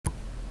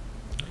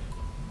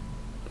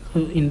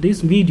in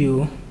this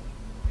video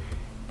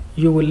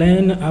you will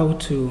learn how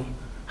to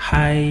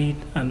hide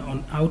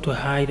how to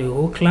hide a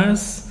whole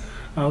class,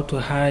 how to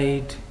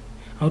hide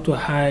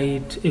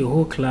a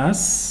whole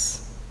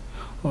class,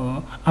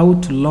 or how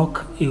to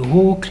lock a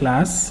whole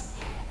class,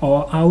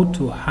 or how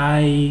to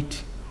hide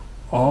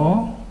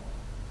or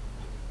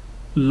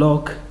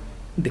lock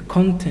the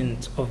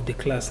content of the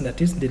class,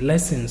 that is the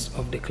lessons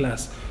of the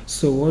class.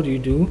 So what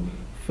do?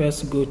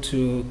 First go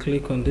to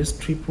click on this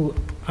triple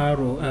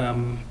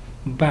arrow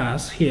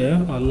bars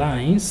here, or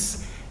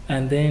lines,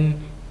 and then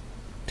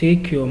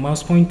take your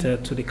mouse pointer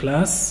to the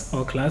class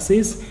or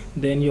classes.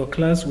 Then your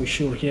class will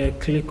show here.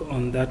 Click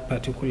on that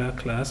particular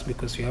class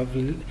because you have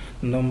a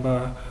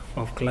number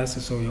of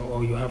classes,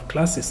 or you have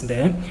classes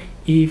there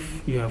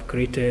if you have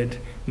created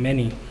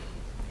many.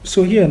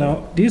 So here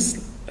now,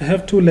 I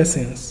have two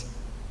lessons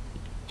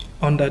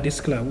under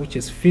this class, which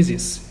is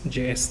physics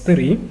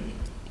JS3.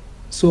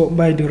 So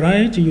by the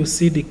right you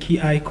see the key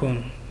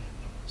icon.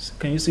 So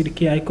can you see the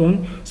key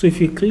icon? So if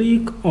you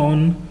click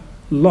on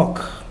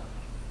lock,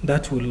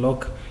 that will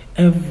lock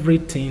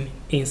everything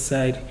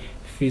inside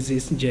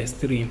physics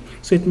JS3.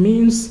 So it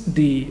means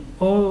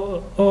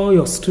all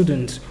your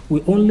students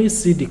will only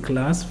see the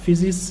class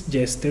physics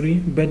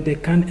JS3, but they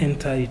can't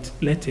enter it,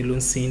 let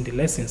alone seeing the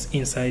lessons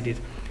inside it.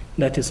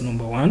 That is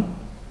number one.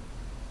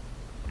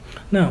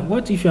 Now,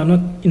 what if you are not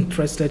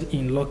interested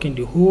in locking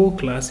the whole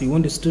class? You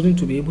want the student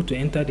to be able to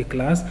enter the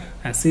class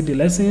and see the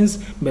lessons,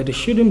 but they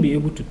shouldn't be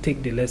able to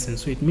take the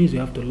lessons. So it means you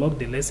have to lock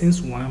the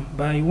lessons one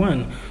by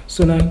one.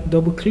 So now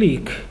double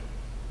click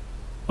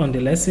on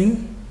the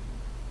lesson.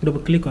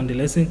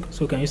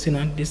 So can you see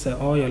now these are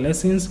all your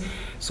lessons?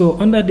 So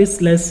under this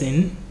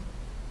lesson,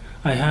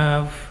 I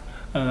have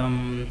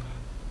two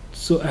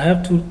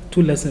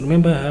lessons.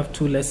 Remember, I have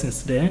two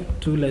lessons there.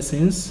 Two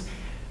lessons.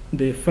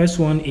 The first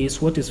one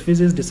is what is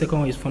physics, the second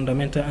one is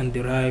fundamental and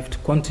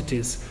derived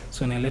quantities.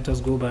 So now let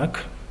us go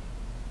back.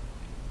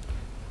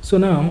 So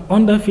now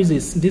under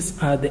physics,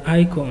 these are the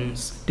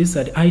icons, these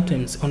are the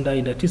items under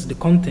it, that is the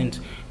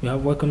content. We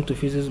have welcome to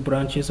physics,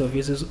 branches of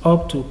physics,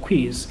 up to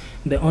quiz.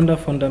 The under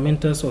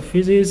fundamentals of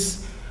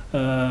physics,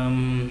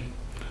 I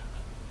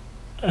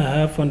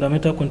have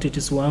fundamental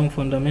quantities 1,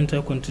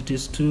 fundamental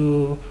quantities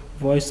 2,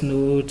 voice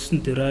notes,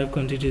 derived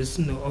quantities,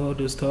 all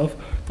those stuff.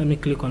 Let me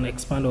click on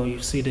expand, or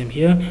you see them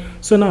here.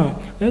 So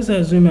now let's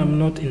assume I'm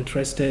not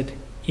interested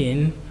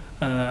in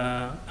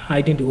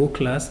hiding the whole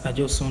class. I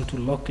just want to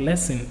lock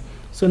lesson.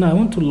 So now I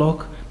want to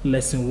lock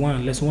lesson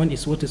 1. Lesson 1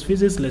 is what is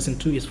physics, lesson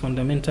 2 is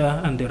fundamental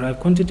and derived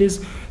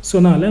quantities.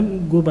 So now let me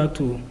go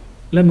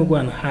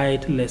and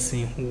hide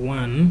lesson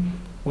 1,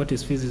 what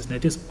is physics,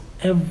 that is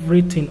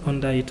everything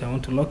under it. I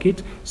want to lock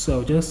it, so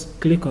I'll just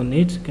click on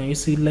it. Can you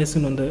see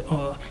lesson on the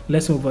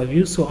lesson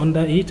overview? So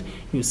under it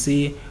you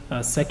see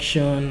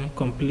section,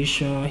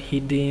 completion,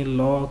 hidden,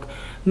 lock.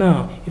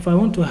 Now if I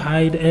want to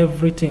hide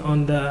everything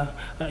under,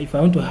 if I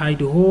want to hide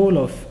the whole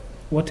of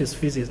what is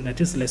physics, that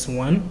is lesson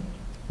 1,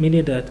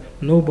 meaning that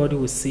nobody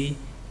will see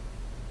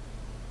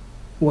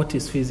what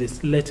is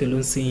physics, let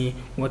alone seeing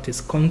what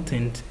is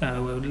content,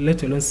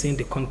 let alone seeing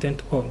the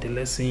content of the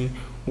lesson,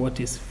 what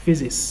is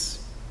physics.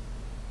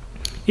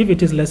 If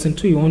it is lesson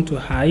 2 you want to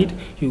hide,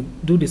 you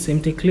do the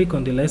same thing. Click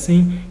on the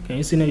lesson. Can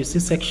you see now? You see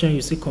section,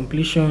 you see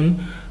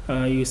completion,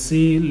 you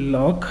see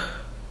lock,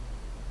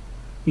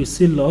 you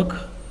see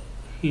lock.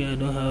 Here I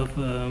don't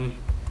have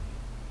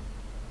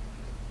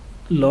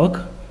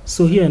lock.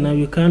 So here now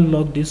you can't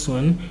lock this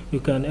one. You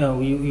can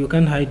you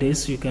can hide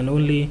this. You can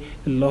only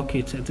lock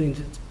it. I think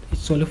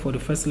it's only for the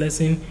first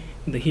lesson.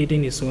 The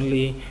hidden is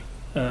only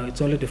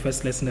it's only the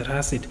first lesson that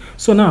has it.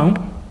 So now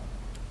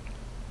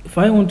if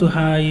I want to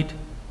hide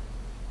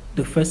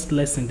the first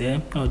lesson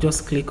there, I'll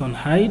just click on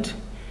hide.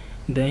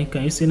 Then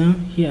can you see now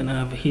here, and I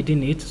have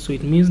hidden it, so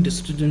it means the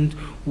student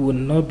will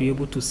not be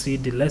able to see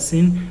the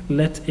lesson,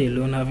 let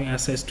alone having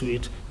access to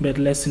it. But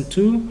lesson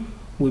 2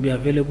 will be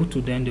available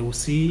to them. They will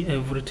see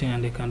everything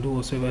and they can do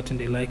whatever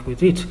they like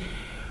with it.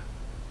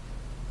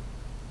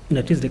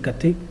 That is, they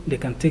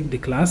can take the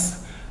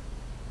class.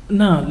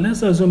 Now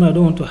let's assume I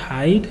don't want to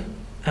hide.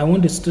 I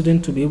want the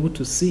student to be able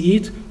to see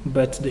it,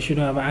 but they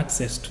shouldn't have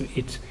access to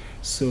it.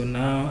 So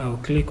now I'll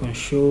click on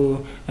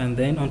show, and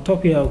then on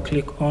top here I'll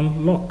click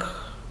on lock.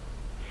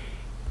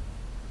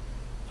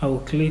 I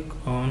will click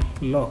on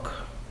lock.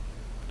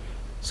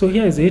 So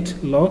here is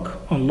it, lock,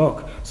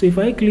 unlock. So if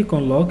I click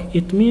on lock,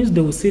 it means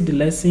they will see the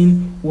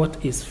lesson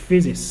what is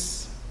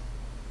physics,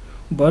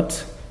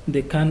 but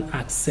they can't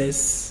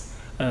access,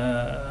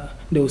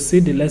 they will see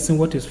the lesson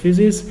what is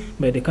physics,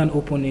 but they can't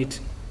open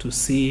it to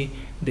see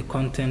the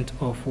content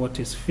of what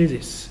is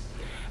physics.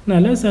 Now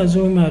let's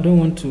assume I don't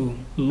want to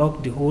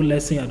lock the whole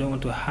lesson, I don't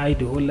want to hide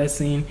the whole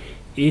lesson.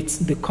 It's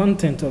the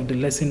content of the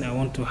lesson I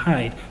want to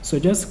hide. So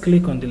just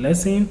click on the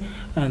lesson,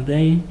 and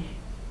then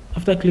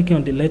after clicking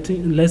on the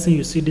lesson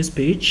you see this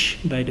page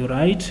by the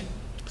right.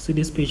 See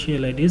this page here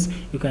like this,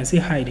 you can see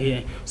hide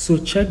here. So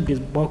check these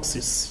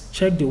boxes,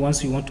 check the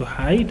ones you want to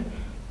hide.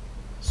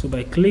 So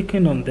by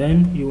clicking on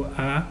them you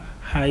are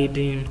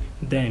hiding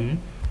them.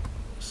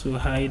 So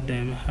hide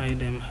them,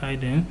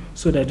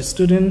 so that the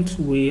student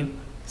will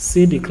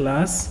see the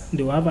class,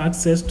 they will have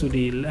access to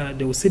the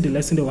they will see the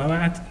lesson, they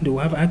will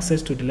have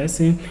access to the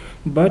lesson,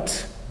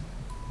 but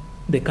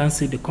they can't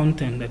see the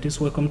content. That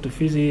is welcome to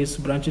physics,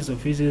 branches of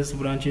physics,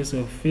 branch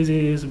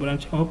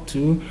up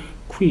to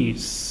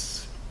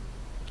quiz.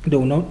 They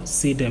will not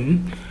see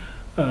them,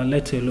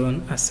 let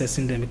alone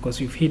accessing them,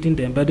 because you've hidden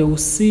them. But they will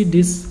see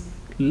this,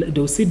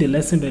 they will see the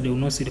lesson, but they will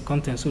not see the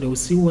content. So they will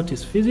see what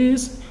is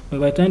physics, but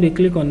by the time they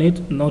click on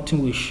it,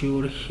 nothing will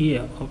show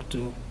here up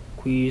to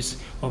quiz.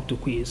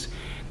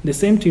 The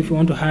same thing if you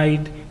want to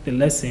hide the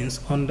lessons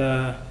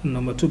under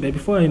number 2. But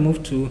before I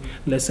move to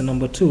lesson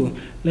number 2,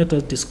 let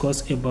us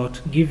discuss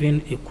about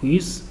giving a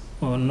quiz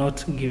or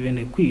not giving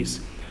a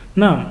quiz.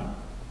 Now,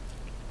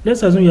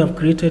 let's assume you have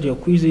created your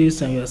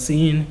quizzes and you are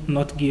seeing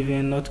not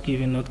given.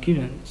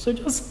 So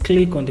just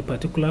click on the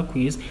particular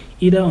quiz,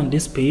 either on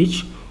this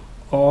page,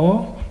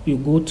 or you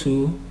go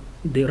to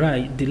the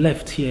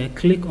left here,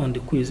 click on the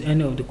quiz,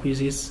 any of the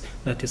quizzes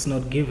that is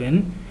not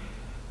given.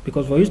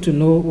 Because for you to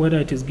know whether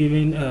it is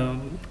given,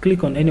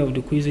 click on any of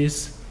the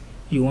quizzes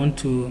you want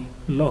to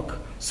lock.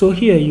 So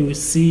here you will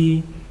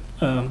see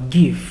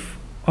give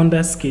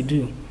under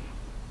schedule.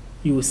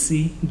 You will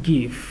see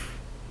give.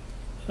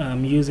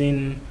 I'm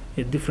using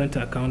a different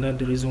account. That's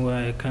the reason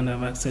why I can't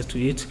have access to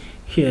it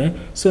here.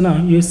 So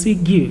now you see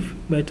give.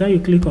 By the time you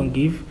click on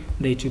give,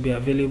 then it will be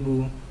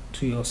available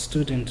to your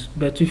student.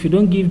 But if you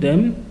don't give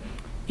them,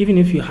 even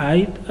if you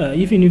hide,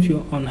 even if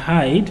you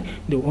unhide,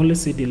 they will only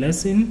see the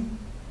lesson,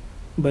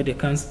 but they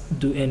can't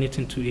do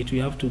anything to it.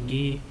 You have to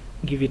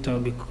give it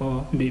out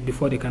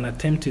before they can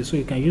attempt it. So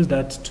you can use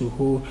that to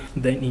hold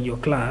them in your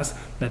class.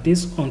 That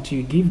is, until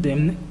you give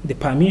them the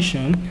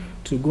permission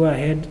to go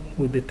ahead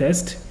with the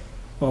test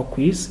or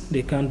quiz,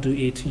 they can't do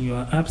it in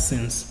your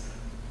absence.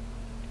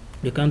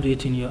 That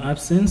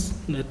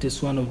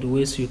is one of the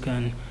ways you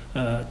can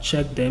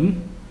check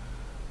them.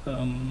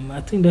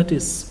 I think that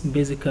is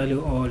basically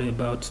all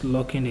about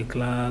locking a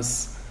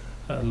class.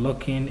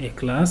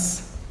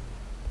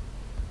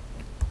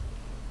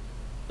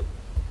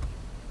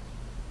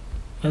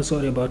 That's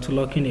all about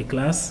locking a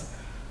class,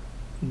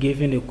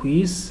 giving a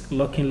quiz,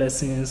 locking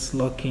lessons,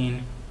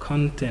 locking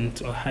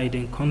content or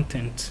hiding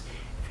content.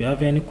 If you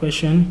have any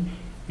question,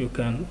 you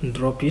can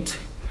drop it.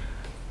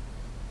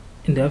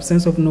 In the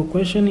absence of no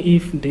question,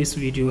 if this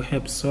video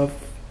helps solve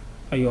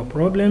your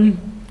problem,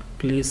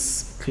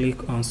 please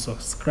click on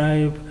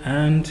subscribe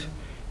and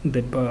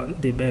the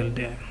bell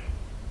there.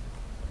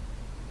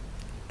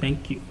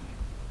 Thank you.